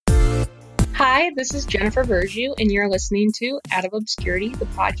Hi, this is Jennifer Verju, and you're listening to Out of Obscurity, the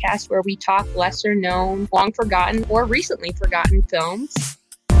podcast where we talk lesser known, long forgotten, or recently forgotten films.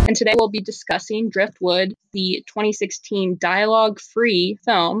 And today we'll be discussing Driftwood, the 2016 dialogue-free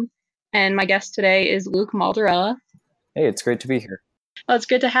film. And my guest today is Luke Maldarella. Hey, it's great to be here. Well, it's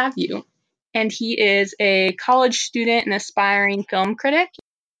good to have you. And he is a college student and aspiring film critic.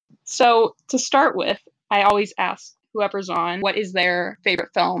 So to start with, I always ask whoever's on, what is their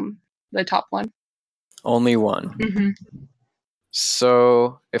favorite film? The top one. Only one. Mm-hmm.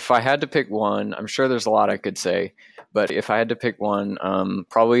 So if I had to pick one, I'm sure there's a lot I could say, but if I had to pick one,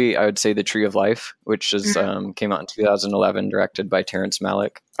 probably I would say The Tree of Life, which is came out in 2011, directed by Terrence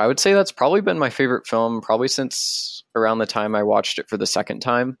Malick. I would say that's probably been my favorite film, probably since around the time I watched it for the second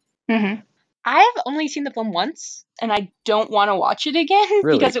time. Mm-hmm. I have only seen the film once, and I don't want to watch it again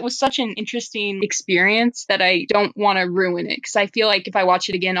because it was such an interesting experience that I don't want to ruin it, because I feel like if I watch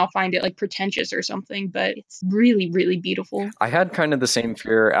it again, I'll find it like pretentious or something, but it's really, really beautiful. I had kind of the same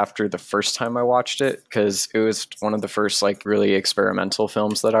fear after the first time I watched it, because it was one of the first like really experimental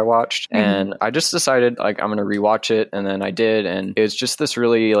films that I watched. Mm-hmm. And I just decided like I'm going to rewatch it, and then I did, and it was just this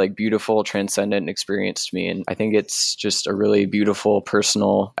really like beautiful, transcendent experience to me. And I think it's just a really beautiful,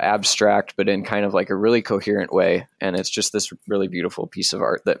 personal, abstract, but in kind of like a really coherent way. And it's just this really beautiful piece of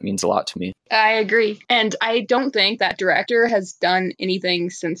art that means a lot to me. I agree. And I don't think that director has done anything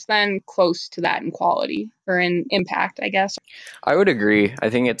since then close to that in quality or in impact, I guess. I would agree. I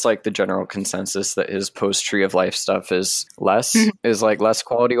think it's like the general consensus that his post Tree of Life stuff is less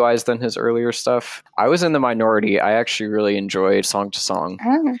quality wise than his earlier stuff. I was in the minority. I actually really enjoyed Song to Song,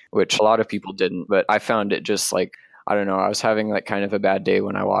 which a lot of people didn't, but I found it just like, I don't know, I was having like kind of a bad day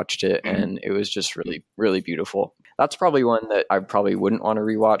when I watched it, and it was just really, really beautiful. That's probably one that I probably wouldn't want to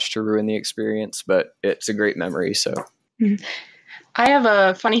rewatch to ruin the experience, but it's a great memory. So I have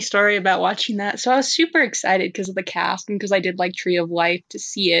a funny story about watching that. So I was super excited because of the cast and because I did like Tree of Life to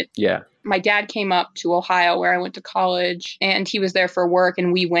see it. Yeah. My dad came up to Ohio where I went to college, and he was there for work,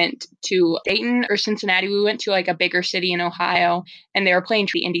 and we went to Dayton or Cincinnati. We went to like a bigger city in Ohio, and they were playing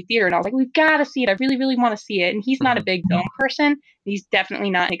the indie theater, and I was like, we've got to see it. I really, really want to see it. And he's not a big film person. He's definitely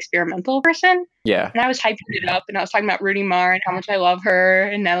not an experimental person. Yeah. And I was hyping it up, and I was talking about Rooney Mara and how much I love her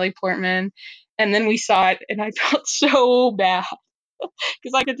and Natalie Portman. And then we saw it, and I felt so bad.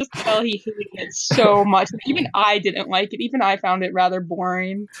 Because I could just tell he hated it so much. Even I didn't like it. Even I found it rather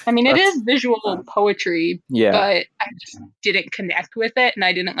boring. I mean, it is visual poetry, but I just didn't connect with it, and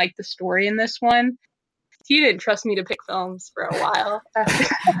I didn't like the story in this one. You didn't trust me to pick films for a while.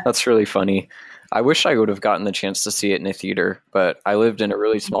 That's really funny. I wish I would have gotten the chance to see it in a theater, but I lived in a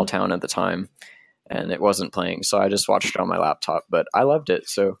really small town at the time, and it wasn't playing, so I just watched it on my laptop, but I loved it,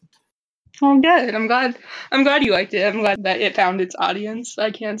 so... Oh, good. I'm glad you liked it. I'm glad that it found its audience.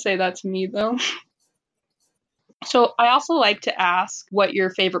 I can't say that's me, though. So I also like to ask what your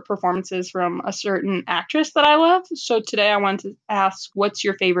favorite performance is from a certain actress that I love. So today I want to ask, what's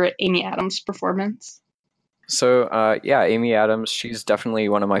your favorite Amy Adams performance? So, Amy Adams, she's definitely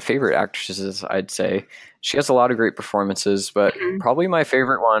one of my favorite actresses, I'd say. She has a lot of great performances, but probably my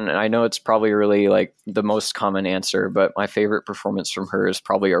favorite one, and I know it's probably really like the most common answer, but my favorite performance from her is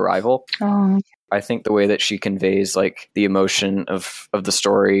probably Arrival. Oh. I think the way that she conveys like the emotion of the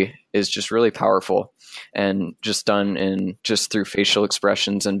story is just really powerful, and just done in just through facial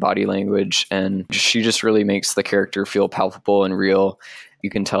expressions and body language, and she just really makes the character feel palpable and real. You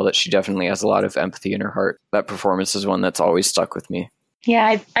can tell that she definitely has a lot of empathy in her heart. That performance is one that's always stuck with me.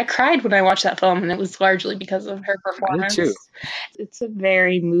 Yeah, I cried when I watched that film, and it was largely because of her performance. Me too. It's a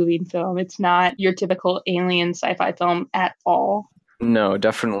very moving film. It's not your typical alien sci-fi film at all. No,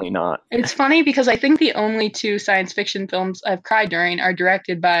 definitely not. It's funny because I think the only two science fiction films I've cried during are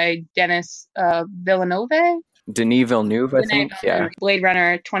directed by Denis Villeneuve. Denis Villeneuve, I think. Yeah. Blade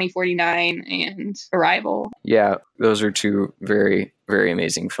Runner 2049 and Arrival. Yeah, those are two very, very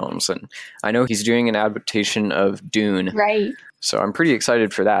amazing films. And I know he's doing an adaptation of Dune. Right. So I'm pretty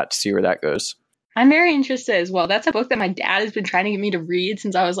excited for that, to see where that goes. I'm very interested as well. That's a book that my dad has been trying to get me to read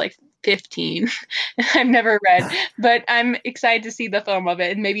since I was like 15. I've never read, but I'm excited to see the film of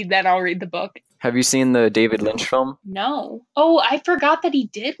it, and maybe then I'll read the book. Have you seen the David Lynch film? No. Oh, I forgot that he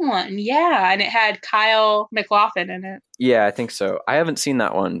did one. Yeah, and it had Kyle MacLachlan in it. Yeah, I think so. I haven't seen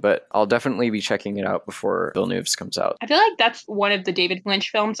that one, but I'll definitely be checking it out before Villeneuve's comes out. I feel like that's one of the David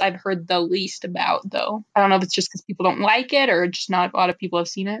Lynch films I've heard the least about, though. I don't know if it's just because people don't like it or just not a lot of people have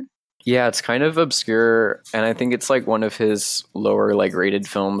seen it. Yeah, it's kind of obscure, and I think it's like one of his lower like rated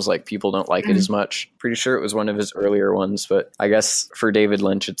films. Like people don't like it as much. Pretty sure it was one of his earlier ones, but I guess for David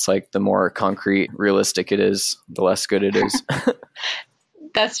Lynch, it's like the more concrete, realistic it is, the less good it is.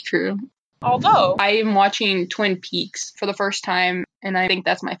 That's true. Although I am watching Twin Peaks for the first time, and I think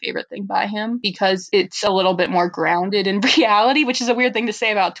that's my favorite thing by him because it's a little bit more grounded in reality, which is a weird thing to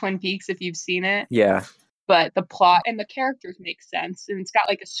say about Twin Peaks if you've seen it. Yeah. But the plot and the characters make sense, and it's got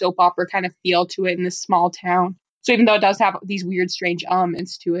like a soap opera kind of feel to it in this small town. So even though it does have these weird, strange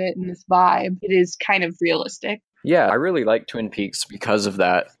elements to it and this vibe, it is kind of realistic. Yeah, I really like Twin Peaks because of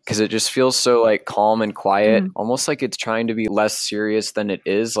that, because it just feels so like calm and quiet, almost like it's trying to be less serious than it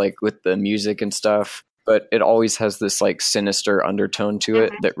is, like with the music and stuff. But it always has this like sinister undertone to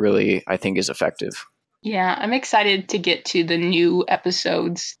it that really, I think, is effective. Yeah, I'm excited to get to the new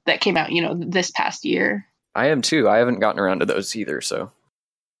episodes that came out, this past year. I am too. I haven't gotten around to those either, so.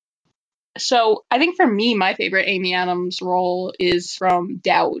 So I think for me, my favorite Amy Adams role is from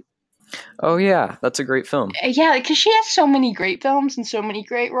Doubt. Oh yeah, that's a great film. Yeah, because she has so many great films and so many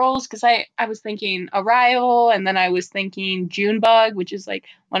great roles. Because I was thinking Arrival, and then I was thinking Junebug, which is like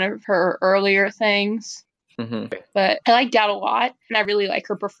one of her earlier things. But I like Doubt a lot, and I really like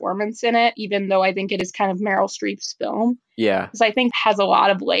her performance in it, even though I think it is kind of Meryl Streep's film. Yeah. Because I think it has a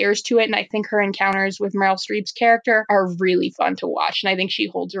lot of layers to it, and I think her encounters with Meryl Streep's character are really fun to watch, and I think she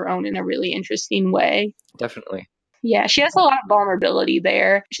holds her own in a really interesting way. Definitely. Yeah, she has a lot of vulnerability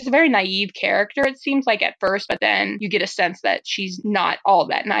there. She's a very naive character, it seems like at first, but then you get a sense that she's not all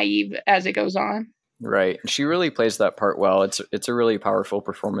that naive as it goes on. Right. She really plays that part well. It's a really powerful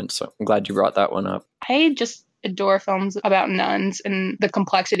performance, so I'm glad you brought that one up. I just adore films about nuns and the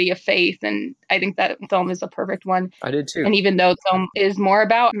complexity of faith, and I think that film is the perfect one. I did too. And even though the film is more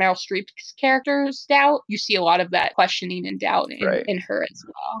about Meryl Streep's character's doubt, you see a lot of that questioning and doubt in her as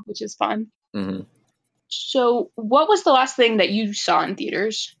well, which is fun. Mm-hmm. So what was the last thing that you saw in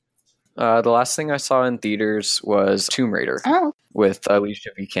theaters? The last thing I saw in theaters was Tomb Raider with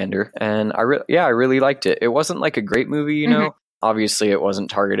Alicia Vikander, and I really liked it. It wasn't like a great movie, you know. Obviously, it wasn't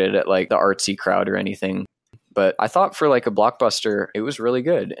targeted at like the artsy crowd or anything, but I thought for like a blockbuster, it was really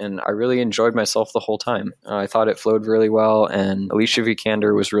good, and I really enjoyed myself the whole time. I thought it flowed really well, and Alicia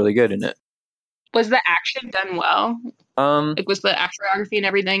Vikander was really good in it. Was the action done well? Like, was the choreography and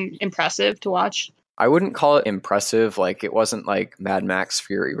everything impressive to watch? I wouldn't call it impressive. Like, it wasn't like Mad Max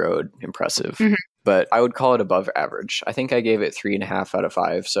Fury Road impressive, but I would call it above average. I think I gave it 3.5 out of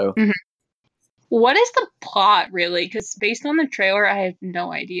 5. So, What is the plot really? Because based on the trailer, I have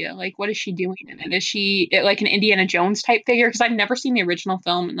no idea. Like, what is she doing in it? Is she like an Indiana Jones type figure? Because I've never seen the original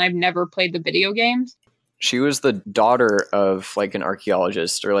film and I've never played the video games. She was the daughter of like an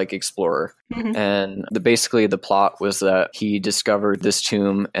archaeologist or like explorer. And basically the plot was that he discovered this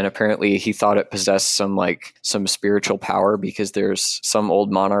tomb, and apparently he thought it possessed some spiritual power because there's some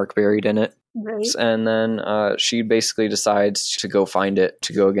old monarch buried in it. Right. And then she basically decides to go find it,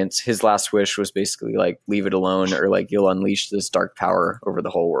 to go against his last wish was basically like, leave it alone, or like, you'll unleash this dark power over the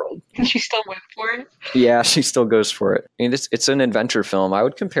whole world. And she still went for it? Yeah, she still goes for it. I mean, it's an adventure film. I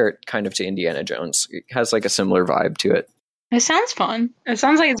would compare it kind of to Indiana Jones. It has like a similar vibe to it. It sounds fun. It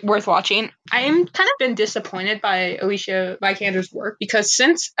sounds like it's worth watching. I'm kind of been disappointed by Alicia Vikander's work because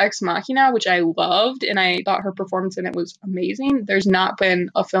since Ex Machina, which I loved and I thought her performance in it was amazing, there's not been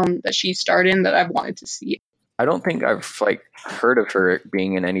a film that she starred in that I've wanted to see. I don't think I've like heard of her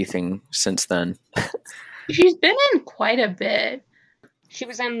being in anything since then. She's been in quite a bit. She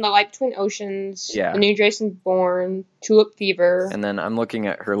was in The Light Between Oceans, yeah. The New Jason Bourne, Tulip Fever. And then I'm looking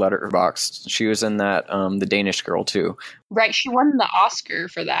at her letterboxd. She was in that The Danish Girl too. Right, she won the Oscar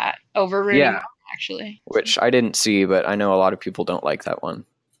for that over Rooney Mara, actually. Which I didn't see, but I know a lot of people don't like that one.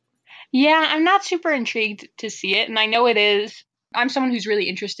 Yeah, I'm not super intrigued to see it, and I know it is. I'm someone who's really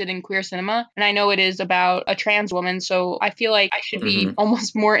interested in queer cinema, and I know it is about a trans woman, so I feel like I should be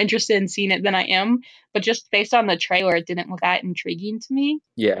almost more interested in seeing it than I am. But just based on the trailer, it didn't look that intriguing to me.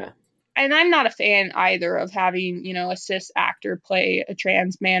 Yeah. And I'm not a fan either of having, a cis actor play a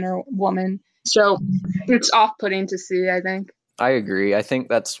trans man or woman. So it's off-putting to see, I think. I agree. I think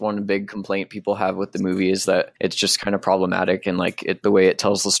that's one big complaint people have with the movie is that it's just kind of problematic, and like the way it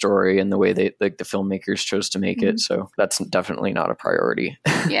tells the story and the way the filmmakers chose to make it. So that's definitely not a priority.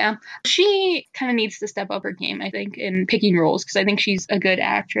 Yeah. She kind of needs to step up her game, I think, in picking roles, because I think she's a good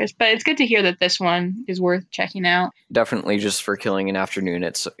actress. But it's good to hear that this one is worth checking out. Definitely, just for killing an afternoon,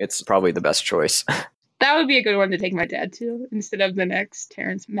 it's probably the best choice. That would be a good one to take my dad to instead of the next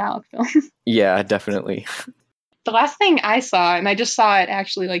Terrence Malick film. Yeah, definitely. The last thing I saw, and I just saw it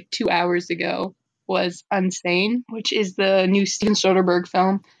actually like 2 hours ago, was Unsane, which is the new Steven Soderbergh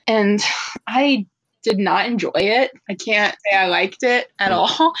film. And I did not enjoy it. I can't say I liked it at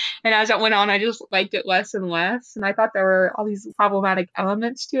all. And as it went on, I just liked it less and less. And I thought there were all these problematic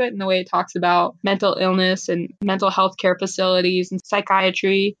elements to it, and the way it talks about mental illness and mental health care facilities and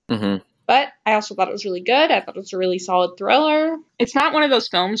psychiatry. But I also thought it was really good. I thought it was a really solid thriller. It's not one of those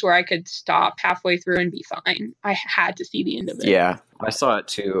films where I could stop halfway through and be fine. I had to see the end of it. Yeah, I saw it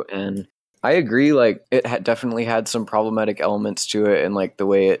too, and I agree, like, it had definitely had some problematic elements to it, and like the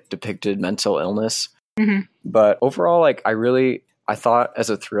way it depicted mental illness. Mm-hmm. But overall, like, I thought as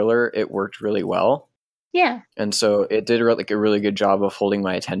a thriller, it worked really well. Yeah. And so it did like a really good job of holding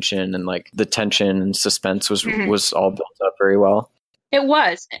my attention, and like the tension and suspense was all built up very well. It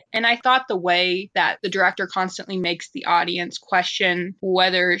was. And I thought the way that the director constantly makes the audience question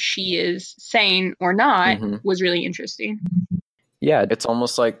whether she is sane or not was really interesting. Yeah, it's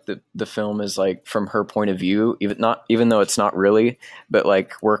almost like the film is like from her point of view, even though it's not really, but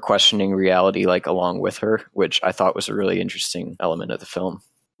like we're questioning reality like along with her, which I thought was a really interesting element of the film.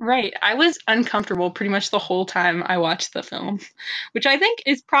 Right. I was uncomfortable pretty much the whole time I watched the film, which I think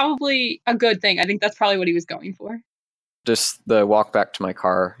is probably a good thing. I think that's probably what he was going for. Just the walk back to my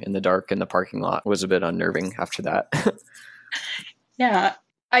car in the dark in the parking lot was a bit unnerving after that. Yeah.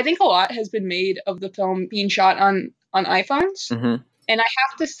 I think a lot has been made of the film being shot on iPhones. Mm-hmm. And I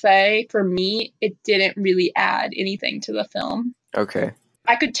have to say, for me, it didn't really add anything to the film. Okay.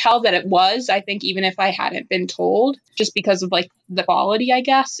 I could tell that it was, I think, even if I hadn't been told, just because of like the quality, I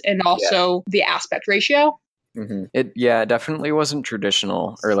guess, and also the aspect ratio. Mm-hmm. It definitely wasn't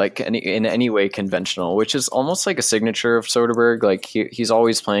traditional or like in any way conventional, which is almost like a signature of Soderbergh. Like he's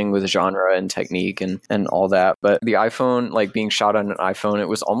always playing with genre and technique and all that. But the iPhone, like being shot on an iPhone, it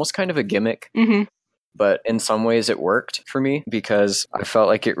was almost kind of a gimmick. Mm-hmm. But in some ways it worked for me because I felt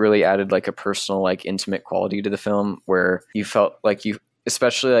like it really added like a personal, like intimate quality to the film where you felt like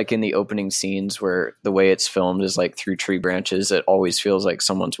especially like in the opening scenes where the way it's filmed is like through tree branches, it always feels like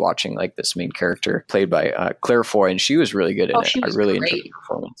someone's watching like this main character played by Claire Foy, and she was really good in it. I really enjoyed the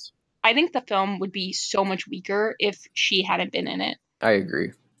performance. I think the film would be so much weaker if she hadn't been in it. I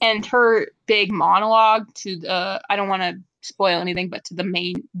agree. And her big monologue to I don't want to spoil anything, but to the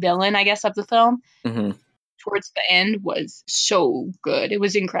main villain, I guess, of the film, towards the end was so good. It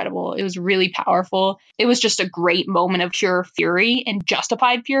was incredible. It was really powerful. It was just a great moment of pure fury and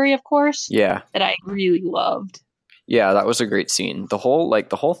justified fury, of course. Yeah. That I really loved. Yeah, that was a great scene. The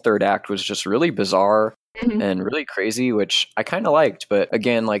whole third act was just really bizarre and really crazy, which I kind of liked. But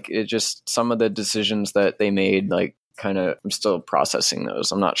again, like it just some of the decisions that they made, like kind of, I'm still processing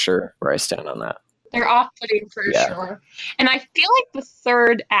those. I'm not sure where I stand on that. They're off-putting for sure. And I feel like the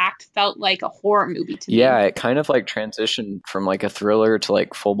third act felt like a horror movie to me. Yeah, it kind of like transitioned from like a thriller to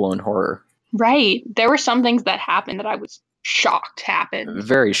like full-blown horror. Right. There were some things that happened that I was shocked happened.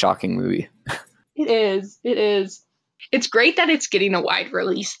 Very shocking movie. It is. It is. It's great that it's getting a wide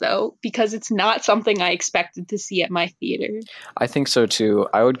release, though, because it's not something I expected to see at my theater. I think so, too.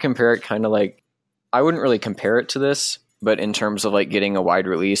 I would compare it kind of like, I wouldn't really compare it to this, but in terms of like getting a wide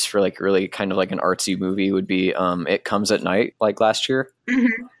release for like really kind of like an artsy movie would be It Comes at Night, like last year,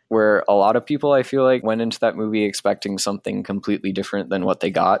 where a lot of people I feel like went into that movie expecting something completely different than what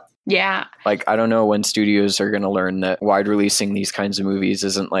they got. Yeah. Like, I don't know when studios are going to learn that wide releasing these kinds of movies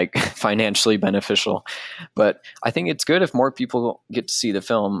isn't like financially beneficial, but I think it's good if more people get to see the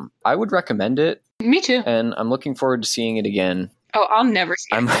film. I would recommend it. Me too. And I'm looking forward to seeing it again. Oh, I'll never see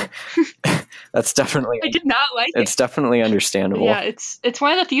it. That's definitely... I did not like it. It's definitely understandable. Yeah, it's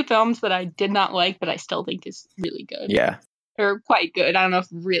one of the few films that I did not like, but I still think is really good. Yeah. Or quite good. I don't know if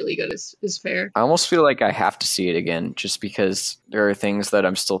really good is fair. I almost feel like I have to see it again just because there are things that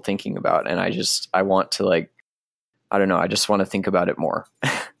I'm still thinking about, and I want to like, I don't know, I just want to think about it more.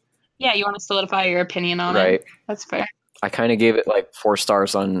 Yeah, you want to solidify your opinion on right. it. That's fair. I kind of gave it like 4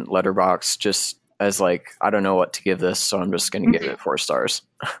 stars on Letterboxd just as like, I don't know what to give this, so I'm just going to give it 4 stars.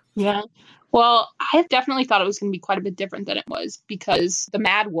 Yeah. Well, I definitely thought it was going to be quite a bit different than it was because The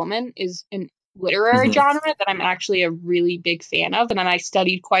Mad Woman is an literary genre that I'm actually a really big fan of, and then I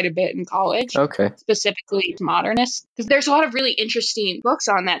studied quite a bit in college. Okay. Specifically modernist, because there's a lot of really interesting books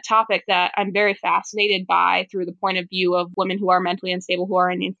on that topic that I'm very fascinated by through the point of view of women who are mentally unstable, who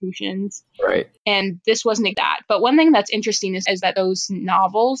are in institutions. Right. And this wasn't that. But one thing that's interesting is that those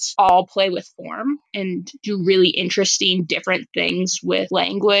novels all play with form and do really interesting different things with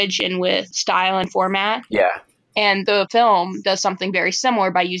language and with style and format. Yeah. And the film does something very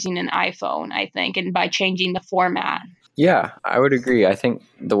similar by using an iPhone, I think, and by changing the format. Yeah, I would agree. I think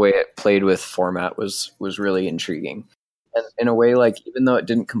the way it played with format was really intriguing. And in a way, like, even though it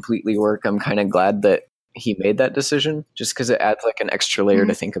didn't completely work, I'm kind of glad that he made that decision, just because it adds like an extra layer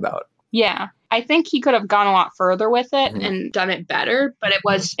to think about. Yeah, I think he could have gone a lot further with it and done it better, but it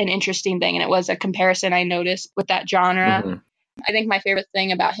was an interesting thing, and it was a comparison I noticed with that genre. I think my favorite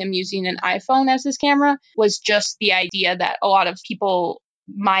thing about him using an iPhone as his camera was just the idea that a lot of people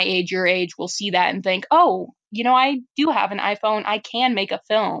my age, your age, will see that and think, oh, I do have an iPhone. I can make a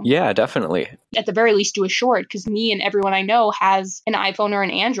film. Yeah, definitely. At the very least, do a short, because me and everyone I know has an iPhone or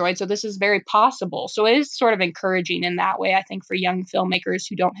an Android. So this is very possible. So it is sort of encouraging in that way, I think, for young filmmakers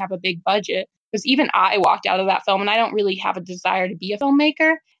who don't have a big budget. Because even I walked out of that film and I don't really have a desire to be a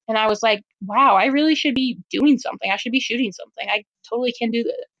filmmaker. And I was like, wow, I really should be doing something. I should be shooting something. I totally can do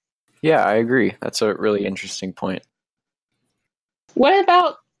this. Yeah, I agree. That's a really interesting point. What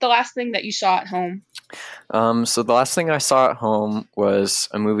about the last thing that you saw at home? So the last thing I saw at home was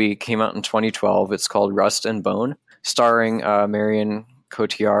a movie came out in 2012. It's called Rust and Bone, starring Marion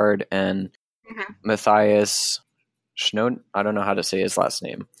Cotillard and Matthias Schnoed. I don't know how to say his last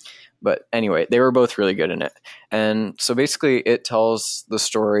name. But anyway, they were both really good in it. And so basically it tells the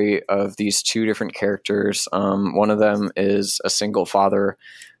story of these two different characters. One of them is a single father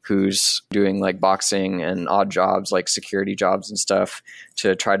who's doing like boxing and odd jobs, like security jobs and stuff,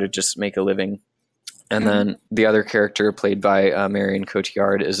 to try to just make a living. And then the other character, played by Marion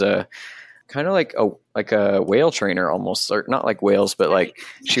Cotillard, is a kind of like a whale trainer almost, or not like whales, but like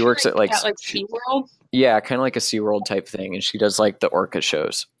she works at like SeaWorld. Yeah, kind of like a SeaWorld type thing, and she does like the orca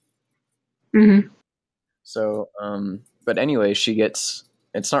shows. Mm-hmm. So, but anyway, it's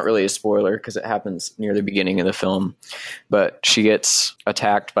not really a spoiler because it happens near the beginning of the film, but she gets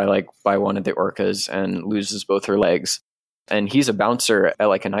attacked by one of the orcas and loses both her legs. And he's a bouncer at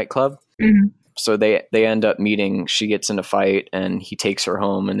like a nightclub. Mm-hmm. So they end up meeting. She gets in a fight and he takes her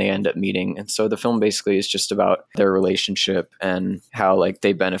home and they end up meeting. And so the film basically is just about their relationship and how like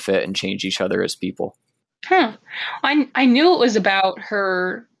they benefit and change each other as people. Huh. I knew it was about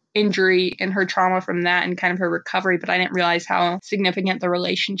her injury and her trauma from that and kind of her recovery, but I didn't realize how significant the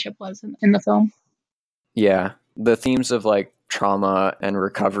relationship was in the film. Yeah. The themes of like trauma and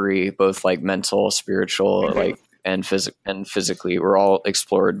recovery, both like mental, spiritual, like and physically, were all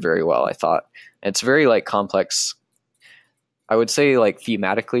explored very well, I thought. It's very like complex. I would say like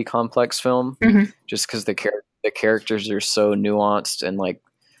thematically complex film, just because the characters are so nuanced and like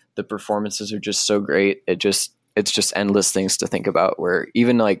the performances are just so great. It's just endless things to think about, where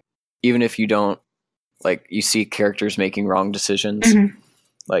even if you don't like, you see characters making wrong decisions,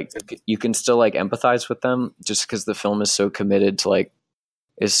 like you can still like empathize with them just because the film is so committed to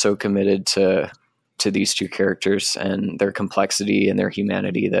these two characters and their complexity and their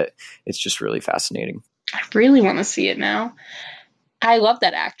humanity that it's just really fascinating. I really want to see it now. I love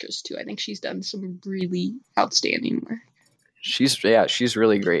that actress too. I think she's done some really outstanding work. She's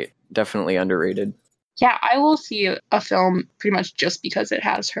really great. Definitely underrated. Yeah, I will see a film pretty much just because it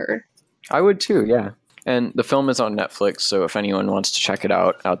has her. I would too, yeah. And the film is on Netflix, so if anyone wants to check it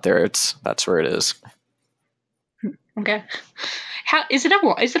out there, that's where it is. Okay. How is it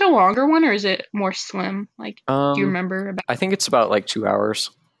a longer one or is it more slim? Like, do you remember about? I think it's about like 2 hours.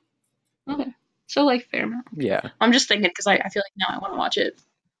 Okay, so like fair amount. Yeah. I'm just thinking because I feel like now I want to watch it.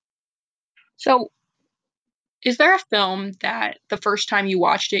 So, is there a film that the first time you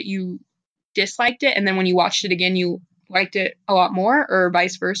watched it you disliked it, and then when you watched it again you liked it a lot more, or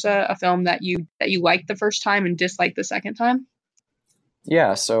vice versa, a film that you liked the first time and disliked the second time?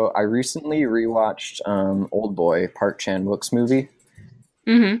 Yeah, so I recently rewatched Old Boy, Park Chan-wook's movie.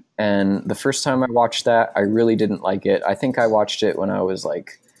 And the first time I watched that, I really didn't like it. I think I watched it when I was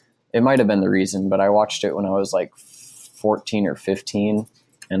like, it might have been the reason, but I watched it when I was like 14 or 15,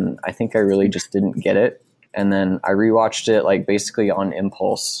 and I think I really just didn't get it. And then I rewatched it like basically on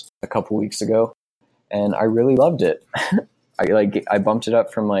impulse a couple weeks ago, and I really loved it. I bumped it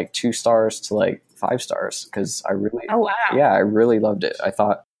up from like 2 stars to like 5 stars because I really loved it. I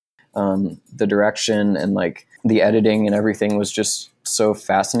thought the direction and like the editing and everything was just so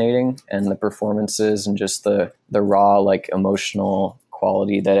fascinating, and the performances and just the raw like emotional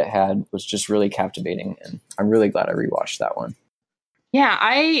quality that it had was just really captivating, and I'm really glad I rewatched that one. Yeah,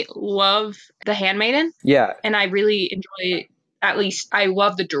 I love The Handmaiden. Yeah. And I really enjoy, at least I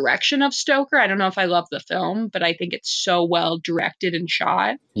love the direction of Stoker. I don't know if I love the film, but I think it's so well directed and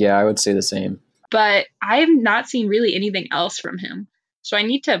shot. Yeah, I would say the same. But I've not seen really anything else from him. So I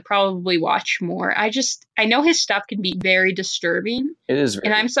need to probably watch more. I know his stuff can be very disturbing. It is.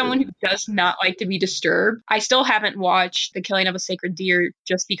 And I'm someone who does not like to be disturbed. I still haven't watched The Killing of a Sacred Deer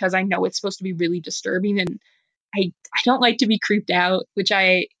just because I know it's supposed to be really disturbing, and I don't like to be creeped out, which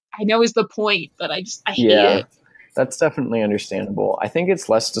I know is the point, but I hate it. That's definitely understandable. I think it's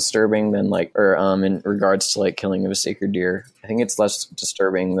less disturbing than in regards to like Killing of a Sacred Deer. I think it's less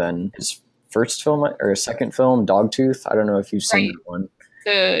disturbing than his first film or second film, Dogtooth. I don't know if you've seen that one.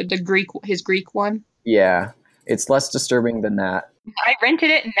 His Greek one. Yeah, it's less disturbing than that. I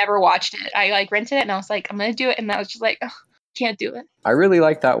rented it and never watched it. I rented it and I was like, I'm gonna do it, and I was just like, ugh. Can't do it. I really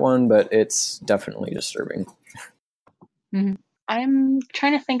like that one, but it's definitely disturbing. Mm-hmm. I'm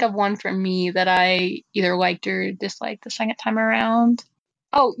trying to think of one for me that I either liked or disliked the second time around.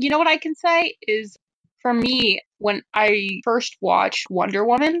 Oh, you know what I can say is, for me, when I first watched Wonder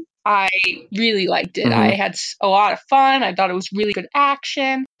Woman, I really liked it. I had a lot of fun. I thought it was really good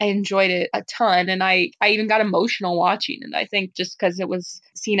action. I enjoyed it a ton. And I even got emotional watching it. I think just because it was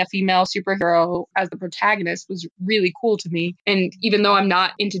seeing a female superhero as the protagonist was really cool to me. And even though I'm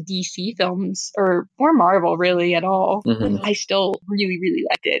not into DC films or Marvel really at all, I still really, really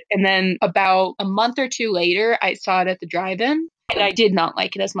liked it. And then about a month or two later, I saw it at the drive-in. And I did not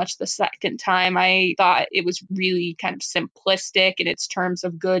like it as much the second time. I thought it was really kind of simplistic in its terms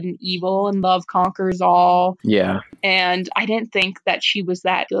of good and evil and love conquers all. Yeah. And I didn't think that she was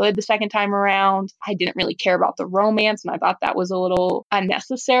that good the second time around. I didn't really care about the romance, and I thought that was a little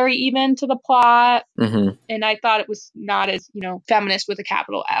unnecessary even to the plot. And I thought it was not as, feminist with a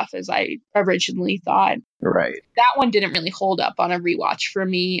capital F as I originally thought. Right. That one didn't really hold up on a rewatch for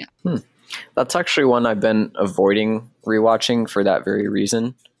me. That's actually one I've been avoiding rewatching for that very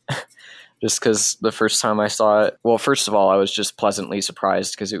reason. Just because the first time I saw it, well, first of all, I was just pleasantly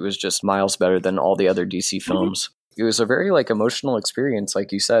surprised because it was just miles better than all the other DC films. It was a very emotional experience,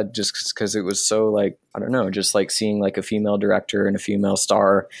 like you said, just because it was so I don't know, just seeing a female director and a female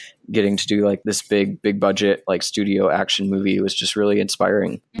star getting to do this big budget studio action movie. It was just really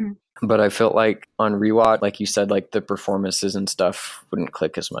inspiring. But I felt like on rewatch, like you said, the performances and stuff wouldn't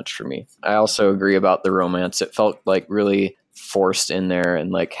click as much for me. I also agree about the romance. It felt really forced in there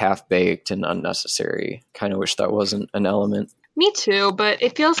and half-baked and unnecessary. Kind of wish that wasn't an element. Me too, but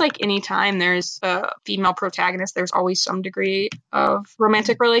it feels like anytime there's a female protagonist, there's always some degree of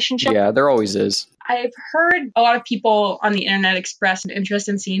romantic relationship. Yeah, there always is. I've heard a lot of people on the internet express an interest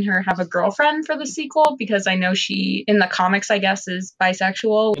in seeing her have a girlfriend for the sequel because I know she, in the comics, I guess, is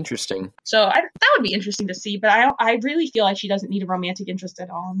bisexual. Interesting. So that would be interesting to see, but I really feel like she doesn't need a romantic interest at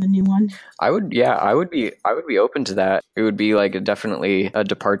all in the new one. I would be open to that. It would be definitely a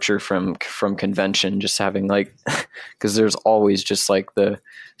departure from convention, just having because there's always just the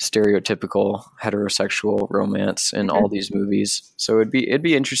stereotypical heterosexual romance in all these movies. So it'd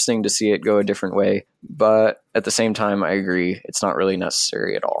be interesting to see it go a different way. But at the same time, I agree, it's not really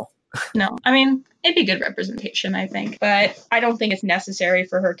necessary at all. No, I mean, it'd be good representation, I think, but I don't think it's necessary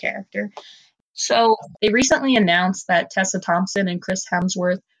for her character. So they recently announced that Tessa Thompson and Chris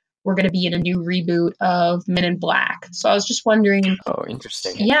Hemsworth were going to be in a new reboot of Men in Black. So I was just wondering. Oh,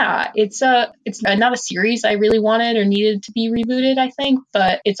 interesting. Yeah, it's not a series I really wanted or needed to be rebooted, I think,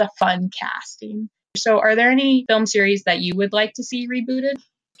 but it's a fun casting. So are there any film series that you would like to see rebooted?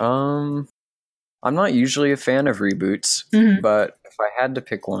 I'm not usually a fan of reboots, but if I had to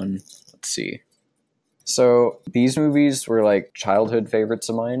pick one, let's see. So these movies were childhood favorites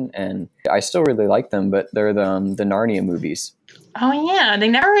of mine, and I still really like them, but they're the Narnia movies. Oh yeah, they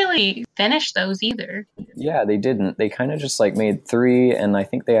never really finished those either. Yeah, they didn't. They kind of just made 3, and I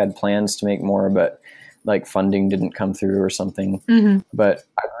think they had plans to make more, but funding didn't come through or something. But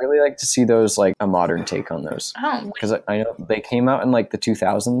I'd really like to see those a modern take on those. Oh, because I know they came out in the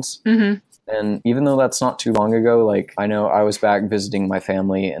 2000s. And even though that's not too long ago, I know I was back visiting my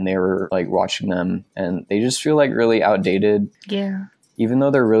family and they were watching them and they just feel really outdated. Yeah. Even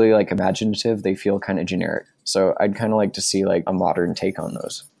though they're really imaginative, they feel kind of generic. So I'd kind of like to see a modern take on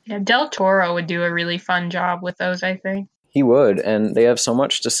those. Yeah, Del Toro would do a really fun job with those, I think. He would, and they have so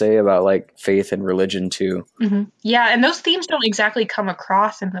much to say about faith and religion too. Yeah, and those themes don't exactly come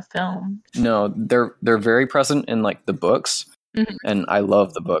across in the film. No, they're very present in the books. And I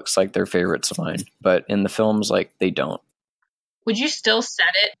love the books, they're favorites of mine. But in the films, they don't. Would you still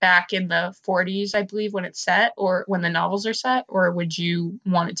set it back in the 40s, I believe, when it's set, or when the novels are set, or would you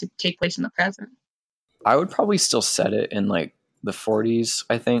want it to take place in the present? I would probably still set it in the 40s,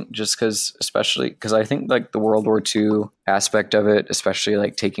 I think, just especially because I think the World War II aspect of it,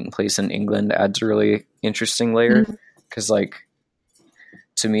 especially taking place in England, adds a really interesting layer. Because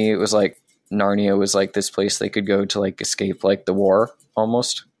to me, it was Narnia was this place they could go to escape the war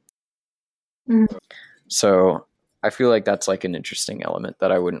almost. So I feel that's an interesting element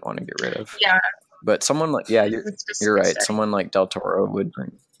that I wouldn't want to get rid of. Yeah. But someone you're right. Someone like Del Toro would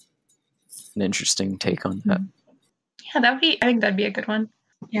bring an interesting take on that. Yeah, I think that'd be a good one.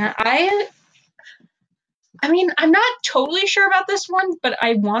 Yeah, I mean, I'm not totally sure about this one, but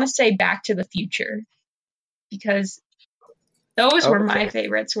I want to say Back to the Future because those were my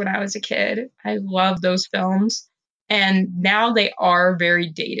favorites when I was a kid. I love those films. And now they are very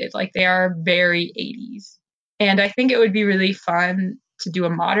dated. They are very 80s. And I think it would be really fun to do a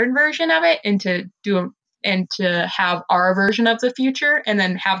modern version of it and to do and to have our version of the future, and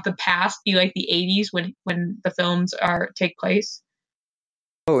then have the past be like the 80s when the films take place.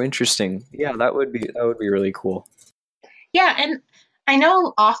 Oh, interesting. Yeah, that would be really cool. Yeah, and I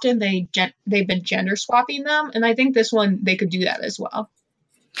know often they've been gender swapping them, and I think this one they could do that as well.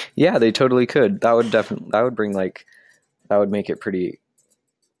 Yeah, they totally could. That would make it pretty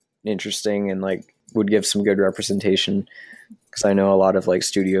interesting and like would give some good representation, because I know a lot of like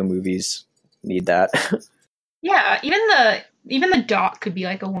studio movies need that. Yeah, even the doc could be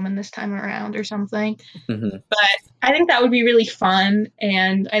like a woman this time around or something. Mm-hmm. But I think that would be really fun,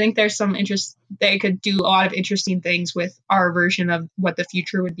 and I think there's some interest. They could do a lot of interesting things with our version of what the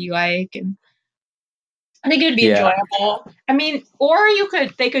future would be like, and I think it would be enjoyable. I mean, or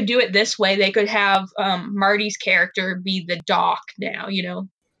they could do it this way. They could have Marty's character be the doc now,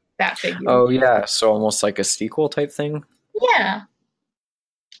 that figure. Oh yeah, so almost like a sequel type thing. Yeah.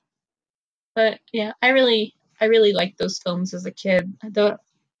 But yeah, I really liked those films as a kid.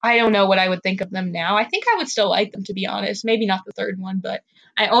 I don't know what I would think of them now. I think I would still like them, to be honest. Maybe not the third one, but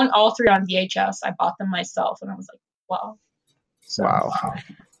I own all three on VHS. I bought them myself, and I was like, wow. So, wow.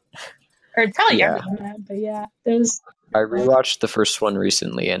 Or probably younger than that, but yeah. I rewatched the first one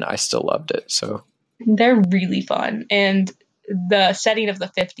recently, and I still loved it. So they're really fun, and the setting of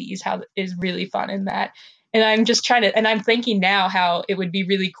the 50s is really fun in that. And I'm thinking now how it would be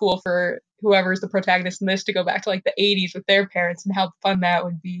really cool for whoever's the protagonist in this to go back to like the 80s with their parents, and how fun that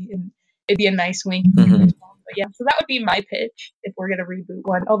would be. And it'd be a nice wink. Mm-hmm. But yeah, so that would be my pitch if we're going to reboot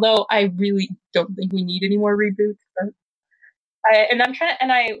one. Although I really don't think we need any more reboots. But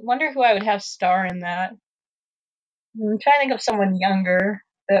I wonder who I would have star in that. I'm trying to think of someone younger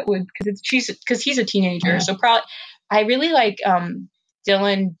that would, because he's a teenager. So probably, I really like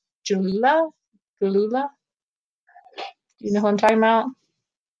Dylan Jalula. Do you know who I'm talking about?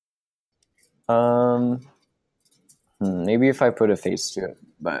 Maybe if I put a face to it,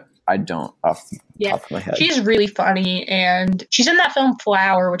 but I don't off the top of my head. She's really funny, and she's in that film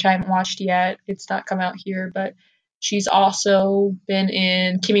Flower, which I haven't watched yet. It's not come out here, but she's also been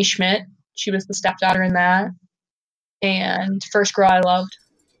in Kimmy Schmidt. She was the stepdaughter in that, and First Girl I Loved.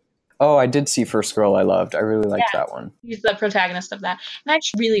 Oh, I did see First Girl I Loved. I really liked that one. She's the protagonist of that, and I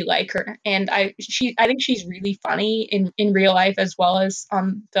just really like her. And I think she's really funny in real life as well as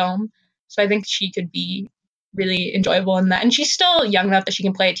on film. So I think she could be really enjoyable in that. And she's still young enough that she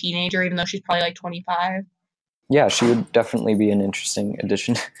can play a teenager, even though she's probably like 25. Yeah, she would definitely be an interesting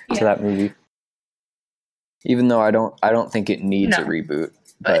addition to that movie. Even though I don't think it needs a reboot.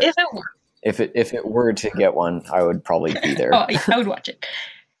 But if it were to get one, I would probably be there. Oh, yeah, I would watch it.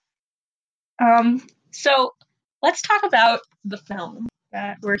 So let's talk about the film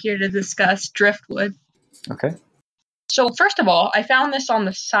that we're here to discuss, Driftwood. Okay. So first of all, I found this on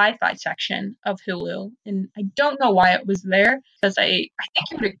the sci-fi section of Hulu, and I don't know why it was there, because I think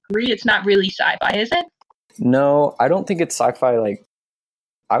you would agree it's not really sci-fi, is it? No, I don't think it's sci-fi. Like,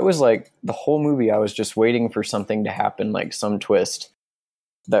 I was like, the whole movie, I was just waiting for something to happen, like some twist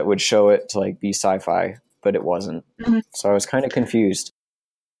that would show it to like be sci-fi, but it wasn't. Mm-hmm. So I was kind of confused.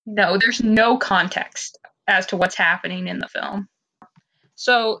 No, there's no context as to what's happening in the film.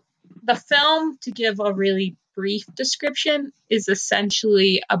 So the film, to give a really brief description, is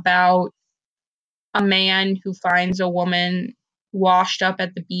essentially about a man who finds a woman washed up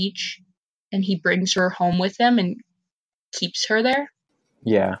at the beach, and he brings her home with him and keeps her there.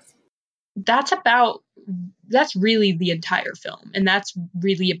 Yeah. That's really the entire film, and that's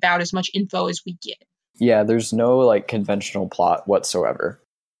really about as much info as we get. Yeah, there's no like conventional plot whatsoever.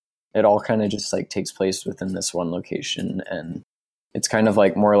 It all kind of just like takes place within this one location, and it's kind of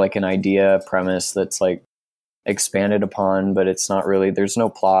like more like an idea premise that's like expanded upon, but it's not really, there's no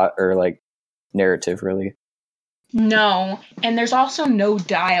plot or like narrative really. No, and there's also no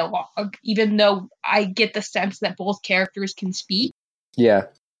dialogue, even though I get the sense that both characters can speak. Yeah.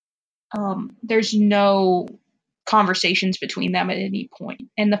 There's no conversations between them at any point.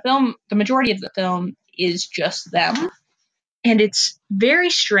 And the majority of the film is just them. And it's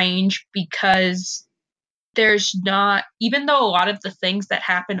very strange because there's not, even though a lot of the things that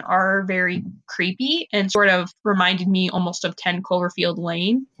happen are very creepy and sort of reminded me almost of 10 Cloverfield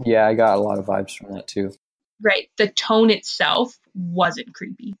Lane. Yeah, I got a lot of vibes from that too. Right. The tone itself wasn't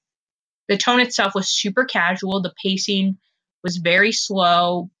creepy. The tone itself was super casual. The pacing was very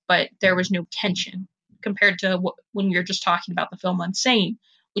slow, but there was no tension compared to when you're just talking about the film Unsane,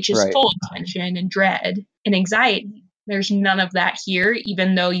 which is full of tension and dread and anxiety. There's none of that here,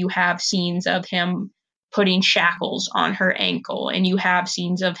 even though you have scenes of him putting shackles on her ankle, and you have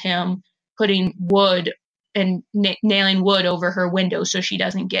scenes of him putting wood and nailing wood over her window so she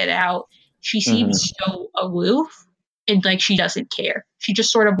doesn't get out. she seems so aloof and like she doesn't care. She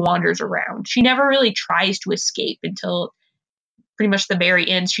just sort of wanders around. She never really tries to escape until pretty much the very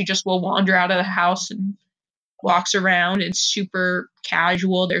end. She just will wander out of the house and walks around. It's super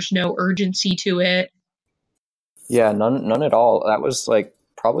casual. There's no urgency to it. Yeah, none at all. That was like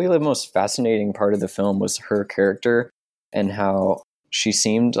probably the most fascinating part of the film was her character and how she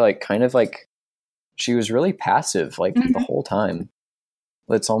seemed like kind of like she was really passive like the whole time.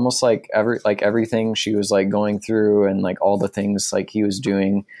 It's almost like everything she was like going through and like all the things like he was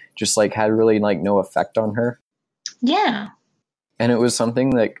doing just like had really like no effect on her. Yeah. And it was something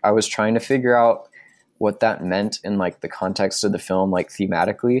that I was trying to figure out what that meant in like the context of the film, like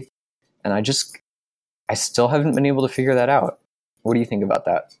thematically. And I still haven't been able to figure that out. What do you think about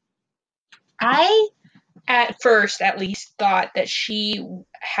that? I, at first, at least, thought that she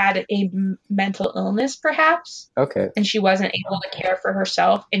had a mental illness, perhaps. Okay. And she wasn't able to care for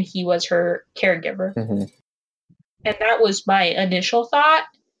herself, and he was her caregiver. Mm-hmm. And that was my initial thought,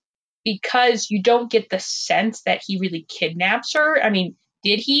 because you don't get the sense that he really kidnaps her. I mean,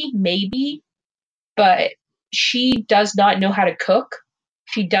 did he? Maybe. But she does not know how to cook.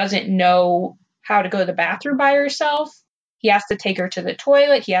 She doesn't know how to go to the bathroom by herself. He has to take her to the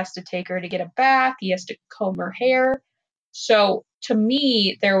toilet. He has to take her to get a bath. He has to comb her hair. So to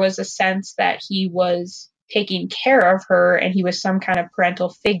me, there was a sense that he was taking care of her and he was some kind of parental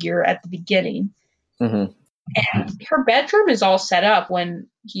figure at the beginning. Mm-hmm. And her bedroom is all set up when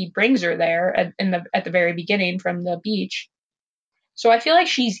he brings her there at the very beginning from the beach. So I feel like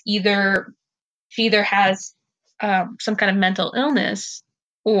she either has some kind of mental illness,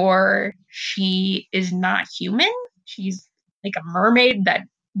 or she is not human. She's like a mermaid that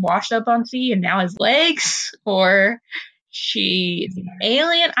washed up on sea and now has legs, or she's an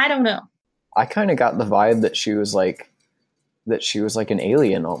alien. I don't know. I kind of got the vibe that she was like an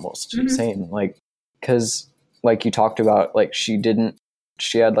alien almost. Mm-hmm. Same, like, because like you talked about, like she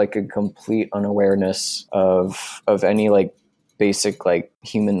had like a complete unawareness of any like basic like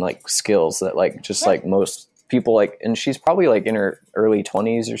human like skills that like just like most people like, and she's probably like in her early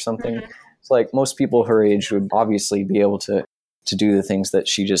 20s or something. Mm-hmm. It's like most people her age would obviously be able to do the things that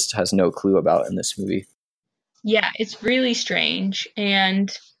she just has no clue about in this movie. Yeah, it's really strange. And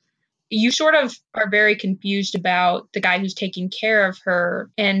you sort of are very confused about the guy who's taking care of her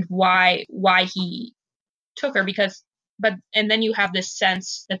and why he took her, and then you have this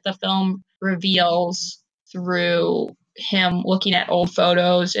sense that the film reveals through him looking at old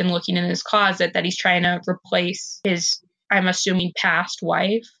photos and looking in his closet that he's trying to replace his, I'm assuming, past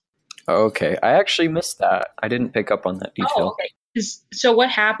wife. Okay, I actually missed that. I didn't pick up on that detail. Oh, okay. So what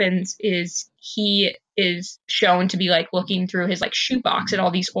happens is he is shown to be like looking through his like shoebox at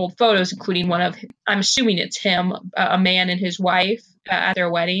all these old photos, including one of, I'm assuming it's him, a man and his wife at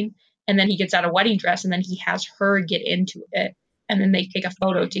their wedding. And then he gets out a wedding dress and then he has her get into it. And then they take a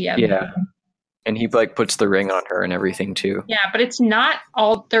photo together. Yeah. And he like puts the ring on her and everything too. Yeah, but it's not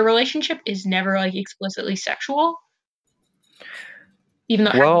all, their relationship is never like explicitly sexual. Even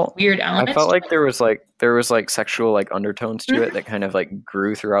though it has weird elements. I felt like there was like sexual like undertones to it that kind of like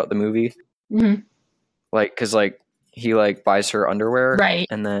grew throughout the movie. Mm-hmm. Like, cause like he like buys her underwear, right?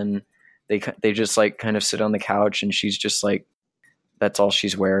 And then they just like kind of sit on the couch and she's just like, that's all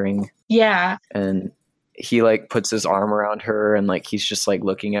she's wearing. Yeah. And he like puts his arm around her and like he's just like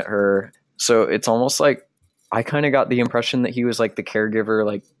looking at her. So it's almost like I kind of got the impression that he was like the caregiver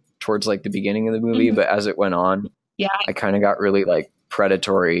like towards like the beginning of the movie, mm-hmm. But as it went on, yeah, I kind of got really like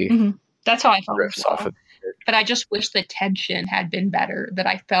predatory. Mm-hmm. That's how I felt. Riffs off of it. But I just wish the tension had been better, that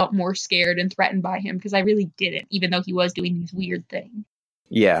I felt more scared and threatened by him, because I really didn't, even though he was doing these weird things.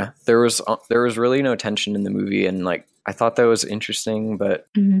 Yeah, there was really no tension in the movie, and like I thought that was interesting, but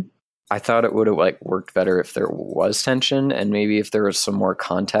mm-hmm. I thought it would have like worked better if there was tension and maybe if there was some more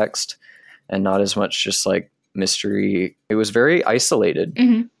context and not as much just like mystery. It was very isolated.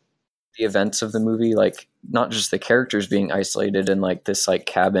 Mm-hmm. The events of the movie, like not just the characters being isolated in like this like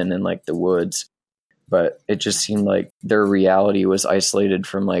cabin in like the woods, but it just seemed like their reality was isolated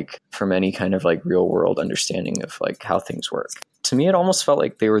from any kind of like real world understanding of like how things work. To me, it almost felt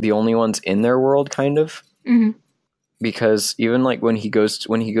like they were the only ones in their world, kind of. Mm-hmm. Because even like when he goes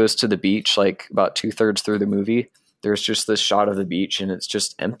to the beach, like about 2/3 through the movie, there's just this shot of the beach and it's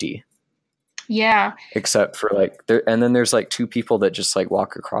just empty. Yeah. Except for like there, and then there's like two people that just like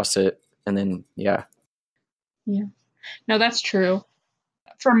walk across it, and then yeah. Yeah. No, that's true.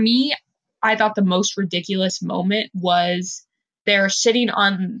 For me, I thought the most ridiculous moment was they're sitting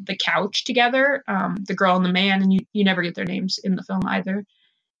on the couch together, the girl and the man, and you never get their names in the film either.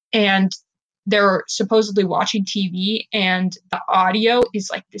 And they're supposedly watching TV and the audio is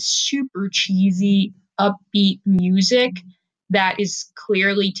like this super cheesy, upbeat music that is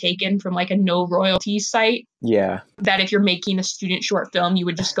clearly taken from like a no royalty site. Yeah. That if you're making a student short film, you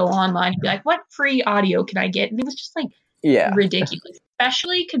would just go online and be like, what free audio can I get? And it was just like ridiculous,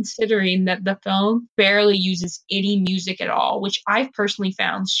 especially considering that the film barely uses any music at all, which I've personally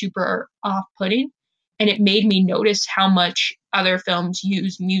found super off-putting. And it made me notice how much other films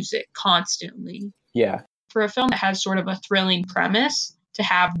use music constantly. Yeah. For a film that has sort of a thrilling premise, to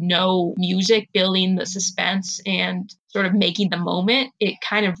have no music building the suspense and sort of making the moment, it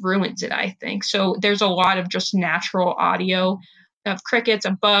kind of ruins it, I think. So there's a lot of just natural audio of crickets,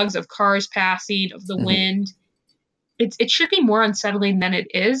 of bugs, of cars passing, of the wind. It should be more unsettling than it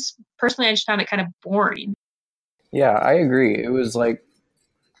is. Personally, I just found it kind of boring. Yeah, I agree. It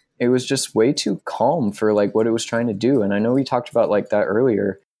was just way too calm for like what it was trying to do. And I know we talked about like that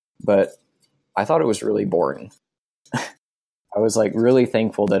earlier, but I thought it was really boring. I was like really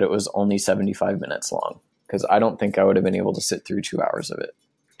thankful that it was only 75 minutes long, because I don't think I would have been able to sit through 2 hours of it.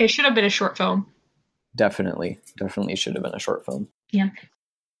 It should have been a short film. Definitely should have been a short film. Yeah.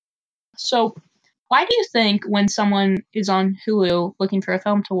 So why do you think when someone is on Hulu looking for a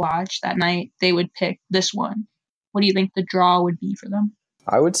film to watch that night, they would pick this one? What do you think the draw would be for them?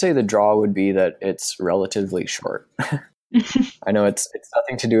 I would say the draw would be that it's relatively short. I know it's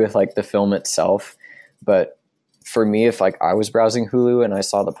nothing to do with like the film itself, but for me, if like I was browsing Hulu and I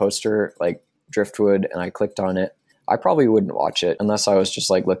saw the poster like Driftwood and I clicked on it, I probably wouldn't watch it unless I was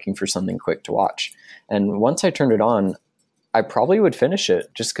just like looking for something quick to watch. And once I turned it on, I probably would finish it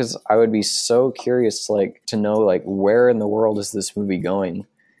just because I would be so curious like to know like where in the world is this movie going.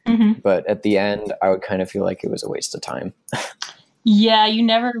 But at the end, I would kind of feel like it was a waste of time. Yeah, you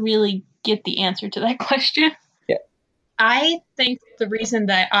never really get the answer to that question. Yeah. I think the reason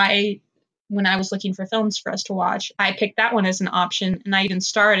that when I was looking for films for us to watch, I picked that one as an option, and I even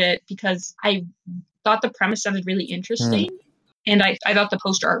started it because I thought the premise sounded really interesting, and I thought the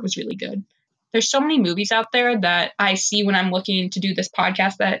poster art was really good. There's so many movies out there that I see when I'm looking to do this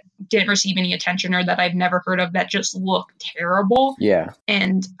podcast that didn't receive any attention or that I've never heard of that just look terrible. Yeah.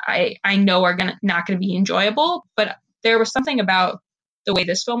 And I know are not going to be enjoyable, but there was something about the way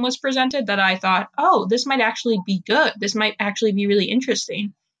this film was presented that I thought, oh, this might actually be good. This might actually be really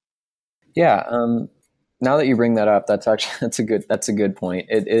interesting. Yeah. Now that you bring that up, that's a good point.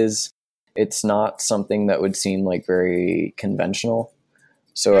 It's not something that would seem like very conventional.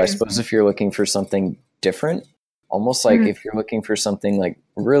 So I suppose if you're looking for something different, almost like if you're looking for something like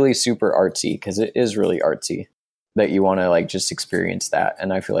really super artsy, because it is really artsy, that you want to like just experience that.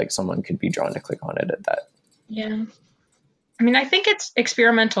 And I feel like someone could be drawn to click on it at that. Yeah. I mean, I think its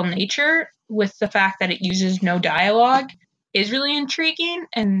experimental nature with the fact that it uses no dialogue is really intriguing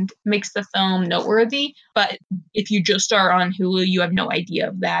and makes the film noteworthy. But if you just are on Hulu, you have no idea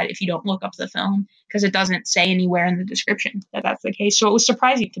of that if you don't look up the film, because it doesn't say anywhere in the description that that's the case. So it was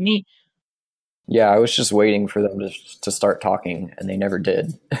surprising to me. Yeah, I was just waiting for them to start talking, and they never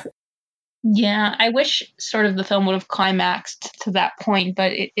did. Yeah, I wish sort of the film would have climaxed to that point,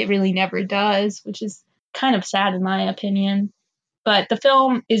 but it really never does, which is kind of sad in my opinion. But the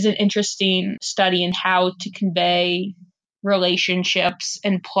film is an interesting study in how to convey relationships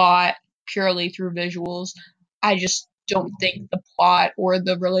and plot purely through visuals. I just don't think the plot or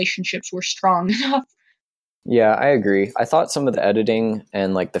the relationships were strong enough. Yeah, I agree. I thought some of the editing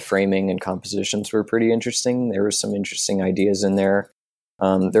and like the framing and compositions were pretty interesting. There were some interesting ideas in there.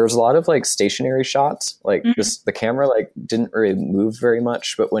 There was a lot of like stationary shots. Like the camera like didn't really move very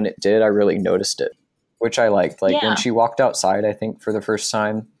much, but when it did, I really noticed it, which I liked. Like when she walked outside, I think for the first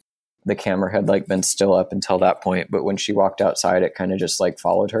time, the camera had like been still up until that point, but when she walked outside, it kind of just like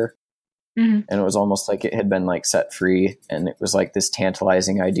followed her. And it was almost like it had been like set free, and it was like this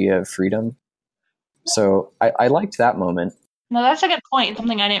tantalizing idea of freedom. So I liked that moment. No, that's a good point.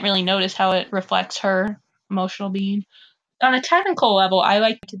 Something I didn't really notice how it reflects her emotional being. On a technical level, I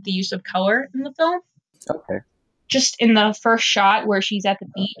liked the use of color in the film. Okay. Just in the first shot where she's at the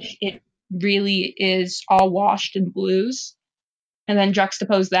beach, it really is all washed in blues. And then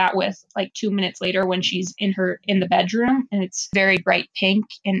juxtapose that with like 2 minutes later when she's in the bedroom, and it's very bright pink,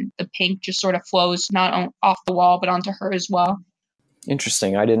 and the pink just sort of flows not off the wall but onto her as well.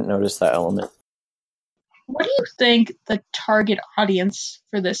 Interesting. I didn't notice that element. What do you think the target audience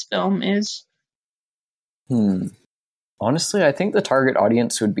for this film is? Honestly, I think the target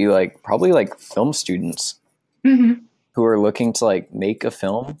audience would be like probably like film students who are looking to like make a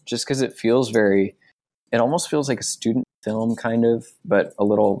film, just because it almost feels like a student film kind of, but a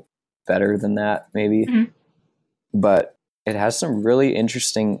little better than that maybe. But It has some really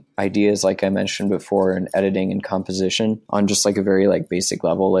interesting ideas, like I mentioned before, in editing and composition on just like a very like basic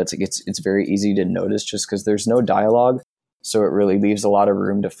level. It's very easy to notice just because there's no dialogue, so it really leaves a lot of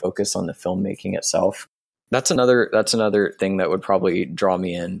room to focus on the filmmaking itself. That's another thing that would probably draw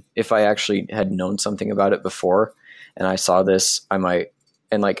me in. If I actually had known something about it before and I saw this, I might,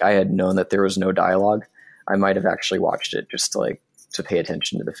 and like I had known that there was no dialogue, I might have actually watched it just to pay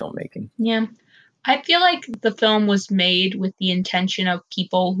attention to the filmmaking. Yeah. I feel like the film was made with the intention of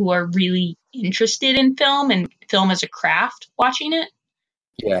people who are really interested in film and film as a craft watching it.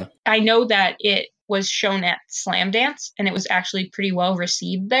 Yeah. I know that it was shown at Slamdance and it was actually pretty well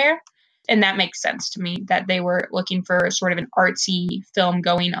received there. And that makes sense to me that they were looking for sort of an artsy film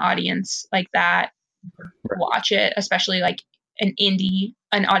going audience like that. Right. Watch it, especially like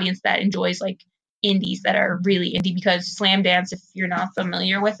an audience that enjoys like indies that are really indie, because Slamdance, if you're not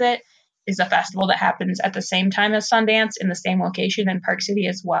familiar with it, is a festival that happens at the same time as Sundance in the same location in Park City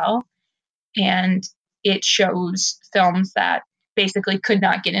as well. And it shows films that basically could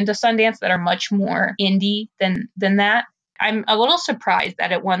not get into Sundance that are much more indie than that. I'm a little surprised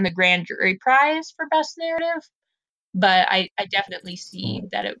that it won the grand jury prize for best narrative, but I definitely see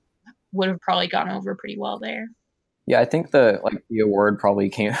that it would have probably gone over pretty well there. Yeah, I think the award probably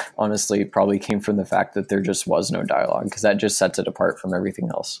came from the fact that there just was no dialogue, because that just sets it apart from everything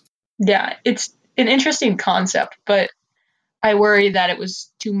else. Yeah, it's an interesting concept, but I worry that it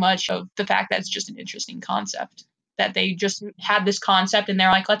was too much of the fact that it's just an interesting concept, that they just had this concept and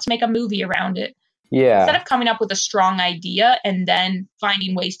they're like, let's make a movie around it. Yeah. Instead of coming up with a strong idea and then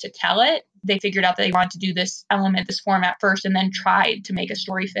finding ways to tell it, they figured out that they wanted to do this format first and then tried to make a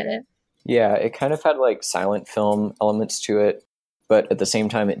story fit it. Yeah, it kind of had like silent film elements to it, but at the same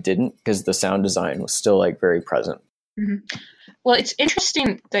time it didn't, because the sound design was still like very present. Mm-hmm. Well, it's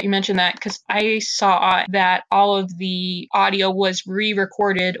interesting that you mentioned that, because I saw that all of the audio was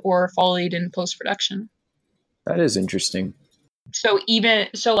re-recorded or Foleyed in post-production. That is interesting. So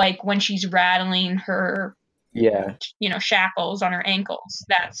like when she's rattling her, shackles on her ankles,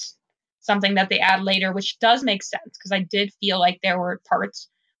 that's something that they add later, which does make sense, because I did feel like there were parts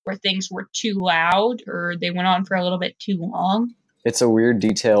where things were too loud or they went on for a little bit too long. It's a weird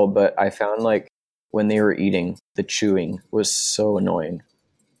detail, but I found like when they were eating, the chewing was so annoying.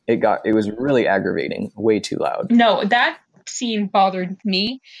 It was really aggravating, way too loud. No, that scene bothered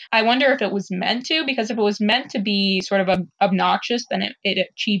me. I wonder if it was meant to, because if it was meant to be sort of obnoxious, then it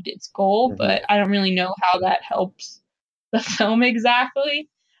achieved its goal, but I don't really know how that helps the film exactly.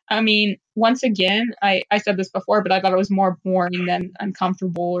 I mean, once again, I said this before, but I thought it was more boring than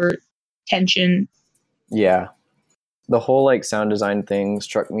uncomfortable or tension. Yeah. The whole like sound design thing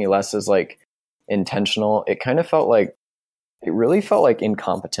struck me less as like intentional. It really felt like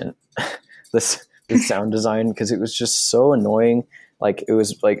incompetent. this sound design, because it was just so annoying. Like it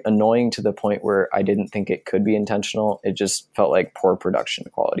was like annoying to the point where I didn't think it could be intentional. It just felt like poor production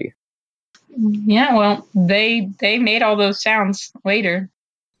quality. Yeah, well, they made all those sounds later.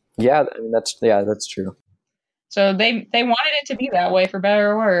 Yeah, I mean, that's true. So they wanted it to be that way, for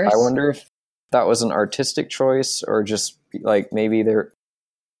better or worse. I wonder if that was an artistic choice, or just like maybe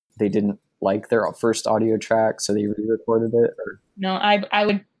they didn't like their first audio track, so they re-recorded it. Or... No, I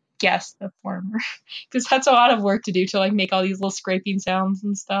would guess the former, because that's a lot of work to do to like make all these little scraping sounds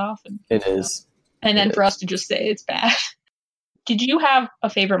and stuff. It is. And then for us to just say it's bad. Did you have a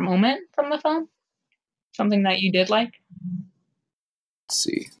favorite moment from the film? Something that you did like? Let's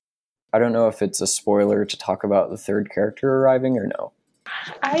see. I don't know if it's a spoiler to talk about the third character arriving or no.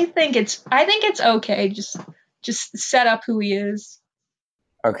 I think it's okay. Just set up who he is.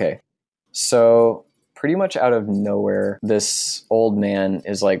 Okay. So pretty much out of nowhere, this old man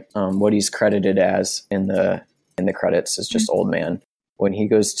is like what he's credited as in the credits is just old man. When he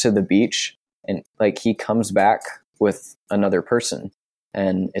goes to the beach and like he comes back with another person,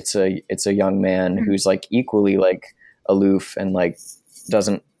 and it's a young man who's like equally like aloof and like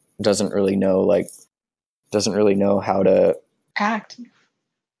doesn't really know how to act,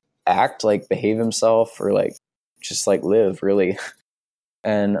 like behave himself, or like just like live really.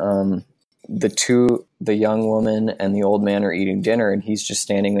 And the young woman and the old man are eating dinner, and he's just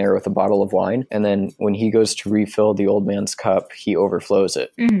standing there with a bottle of wine. And then when he goes to refill the old man's cup, he overflows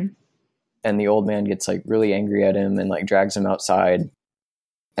it. Mm-hmm. And the old man gets like really angry at him and like drags him outside.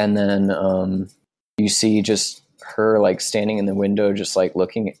 And then you see just her like standing in the window, just like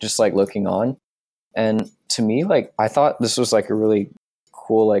looking on. And to me, like, I thought this was like a really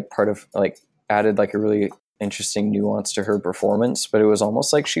cool like part of like added like a really interesting nuance to her performance, but it was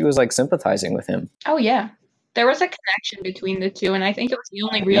almost like she was like sympathizing with him. Oh yeah, there was a connection between the two, and I think it was the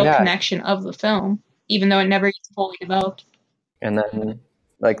only real connection of the film, even though it never gets fully developed. And then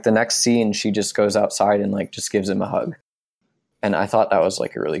like the next scene, she just goes outside and like just gives him a hug. And I thought that was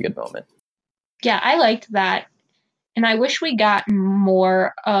like a really good moment. Yeah, I liked that. And I wish we got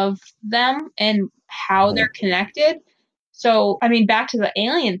more of them and how they're connected. So, I mean, back to the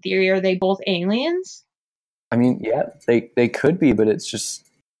alien theory, are they both aliens? I mean, yeah, they could be, but it's just,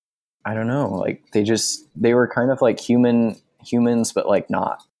 I don't know. Like they were kind of like humans, but like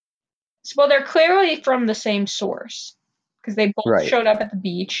not. Well, they're clearly from the same source because they both Right. showed up at the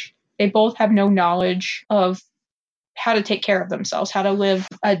beach. They both have no knowledge of how to take care of themselves, how to live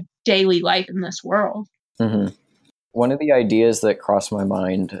a daily life in this world. Mm-hmm. One of the ideas that crossed my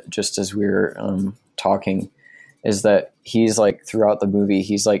mind just as we were talking is that he's like throughout the movie,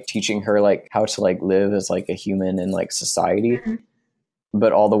 he's like teaching her like how to like live as like a human in like society, Mm-hmm.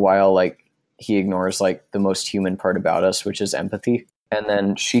 but all the while like he ignores like the most human part about us, which is empathy. And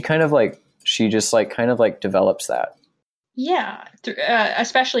then she just like kind of like develops that. Yeah,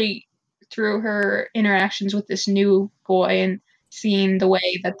 especially through her interactions with this new boy and seeing the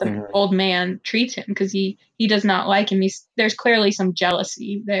way that the old man treats him because he does not like him. There's clearly some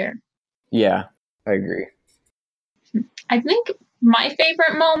jealousy there. Yeah, I agree. I think my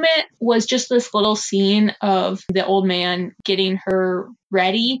favorite moment was just this little scene of the old man getting her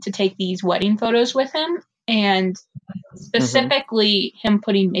ready to take these wedding photos with him, and specifically him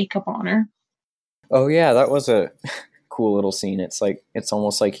putting makeup on her. Oh yeah, that was a cool little scene. It's like it's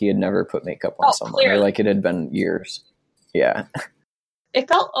almost like he had never put makeup on someone, or like it had been years. Yeah. It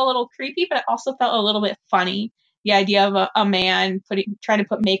felt a little creepy, but it also felt a little bit funny. The idea of a man trying to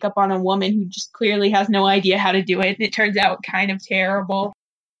put makeup on a woman who just clearly has no idea how to do it. It turns out kind of terrible.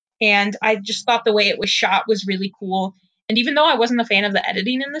 And I just thought the way it was shot was really cool. And even though I wasn't a fan of the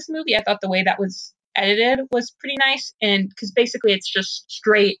editing in this movie, I thought the way that was edited was pretty nice. And because basically it's just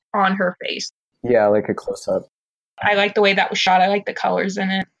straight on her face. Yeah, like a close-up. I like the way that was shot. I like the colors in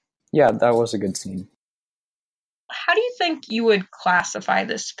it. Yeah, that was a good scene. How do you think you would classify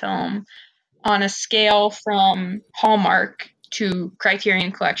this film on a scale from Hallmark to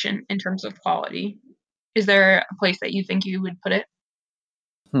Criterion Collection in terms of quality? Is there a place that you think you would put it?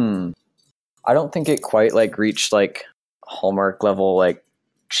 I don't think it quite like reached like Hallmark level like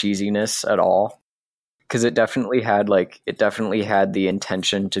cheesiness at all, because it definitely had the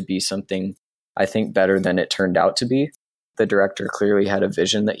intention to be something I think better than it turned out to be. The director clearly had a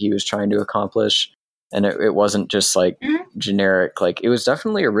vision that he was trying to accomplish, and it wasn't just like generic. Like it was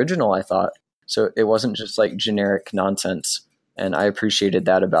definitely original, I thought. So it wasn't just like generic nonsense, and I appreciated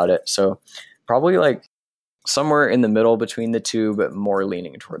that about it. So probably like somewhere in the middle between the two, but more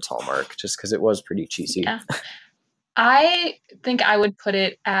leaning towards Hallmark, just because it was pretty cheesy. Yeah. I think I would put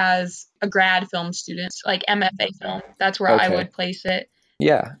it as a grad film student, like MFA film. That's where I would place it.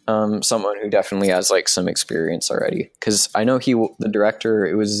 Yeah, someone who definitely has like some experience already. Because I know the director,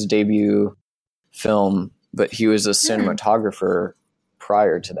 it was his debut film, but he was a cinematographer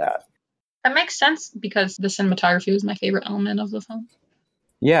prior to that. That makes sense because the cinematography was my favorite element of the film.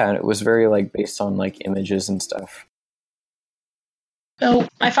 Yeah, and it was very like based on like images and stuff. So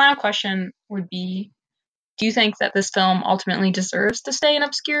my final question would be, do you think that this film ultimately deserves to stay in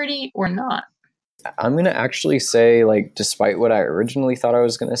obscurity or not? I'm going to actually say, like, despite what I originally thought I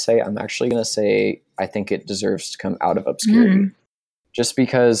was going to say, I'm actually going to say I think it deserves to come out of obscurity. Just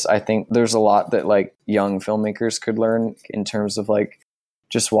because I think there's a lot that like young filmmakers could learn in terms of like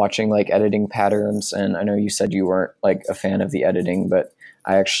just watching like editing patterns. And I know you said you weren't like a fan of the editing, but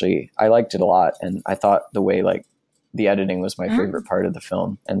I liked it a lot. And I thought the way like the editing was my favorite part of the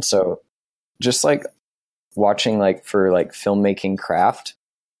film. And so just like watching like for like filmmaking craft,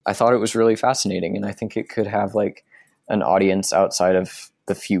 I thought it was really fascinating. And I think it could have like an audience outside of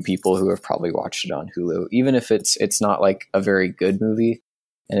the few people who have probably watched it on Hulu, even if it's not like a very good movie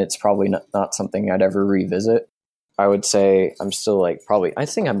and it's probably not something I'd ever revisit. I would say I'm still like I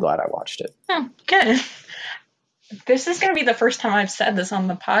think I'm glad I watched it. Oh, good. This is going to be the first time I've said this on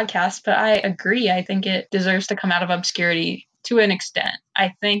the podcast, but I agree. I think it deserves to come out of obscurity to an extent.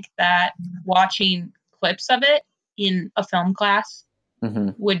 I think that watching clips of it in a film class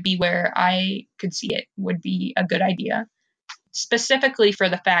would be where I could see it, would be a good idea. Specifically for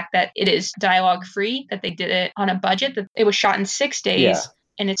the fact that it is dialogue free, that they did it on a budget, that it was shot in 6 days,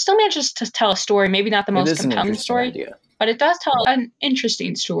 and it still manages to tell a story, maybe not the most compelling story, but it does tell an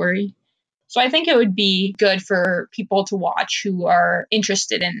interesting story. So I think it would be good for people to watch who are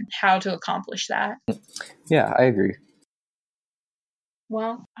interested in how to accomplish that. Yeah, I agree.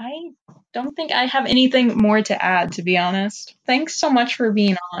 Well, I don't think I have anything more to add, to be honest. Thanks so much for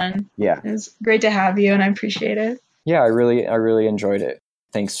being on. Yeah. It was great to have you, and I appreciate it. Yeah, I really enjoyed it.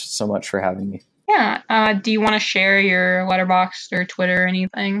 Thanks so much for having me. Yeah. Do you want to share your Letterboxd or Twitter or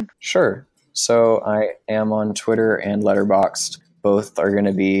anything? Sure. So I am on Twitter and Letterboxd. Both are going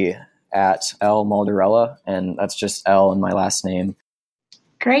to be at L Maldarella, and that's just L in my last name.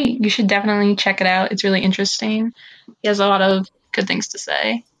 Great. You should definitely check it out. It's really interesting. He has a lot of good things to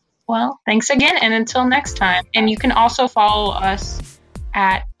say. Well, thanks again, and until next time. And you can also follow us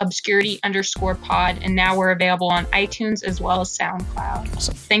at obscurity_pod, and now we're available on iTunes as well as SoundCloud.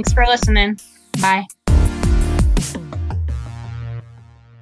 Awesome. Thanks for listening. Bye.